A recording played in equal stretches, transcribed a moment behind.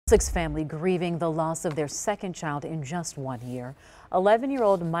Six family grieving the loss of their second child in just 1 year.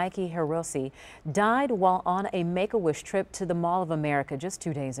 11-year-old Mikey Hiroshi died while on a Make-A-Wish trip to the Mall of America just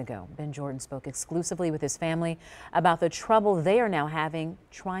 2 days ago. Ben Jordan spoke exclusively with his family about the trouble they are now having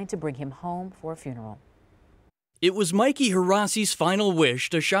trying to bring him home for a funeral. It was Mikey Hiroshi's final wish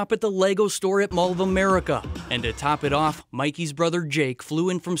to shop at the Lego store at Mall of America. And to top it off, Mikey's brother Jake flew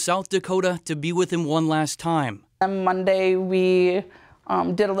in from South Dakota to be with him one last time. On Monday, we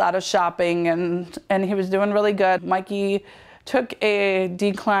did a lot of shopping, and he was doing really good. Mikey took a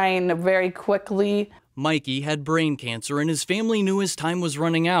decline very quickly. Mikey had brain cancer, and his family knew his time was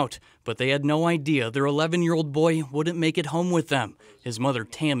running out, but they had no idea their 11-year-old boy wouldn't make it home with them. His mother,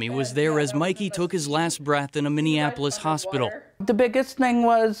 Tammy, was there as Mikey took his last breath in a Minneapolis hospital. The biggest thing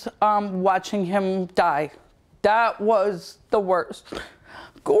was watching him die. That was the worst.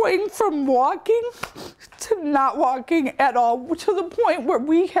 Going from walking to not walking at all, to the point where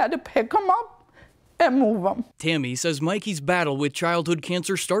we had to pick him up and move him. Tammy says Mikey's battle with childhood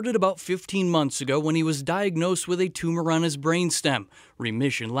cancer started about 15 months ago when he was diagnosed with a tumor on his brainstem.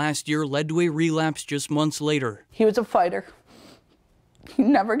 Remission last year led to a relapse just months later. He was a fighter. He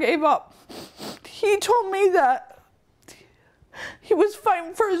never gave up. He told me that he was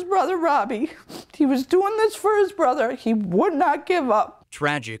fighting for his brother Robbie. He was doing this for his brother. He would not give up.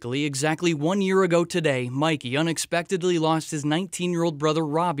 Tragically, exactly 1 year ago today, Mikey unexpectedly lost his 19-year-old brother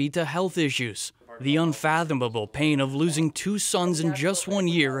Robbie to health issues. The unfathomable pain of losing two sons in just 1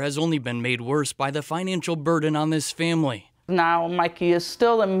 year has only been made worse by the financial burden on this family. Now Mikey is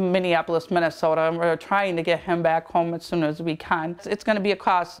still in Minneapolis, Minnesota, and we're trying to get him back home as soon as we can. It's going to be a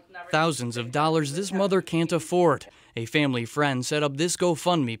cost. Thousands of dollars this mother can't afford. A family friend set up this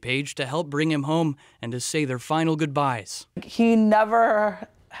GoFundMe page to help bring him home and to say their final goodbyes. He never,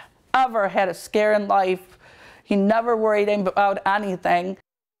 ever had a scare in life. He never worried about anything.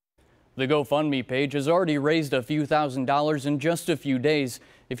 The GoFundMe page has already raised a few $1,000s in just a few days.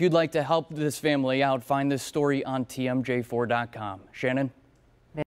 If you'd like to help this family out, find this story on TMJ4.com. Shannon?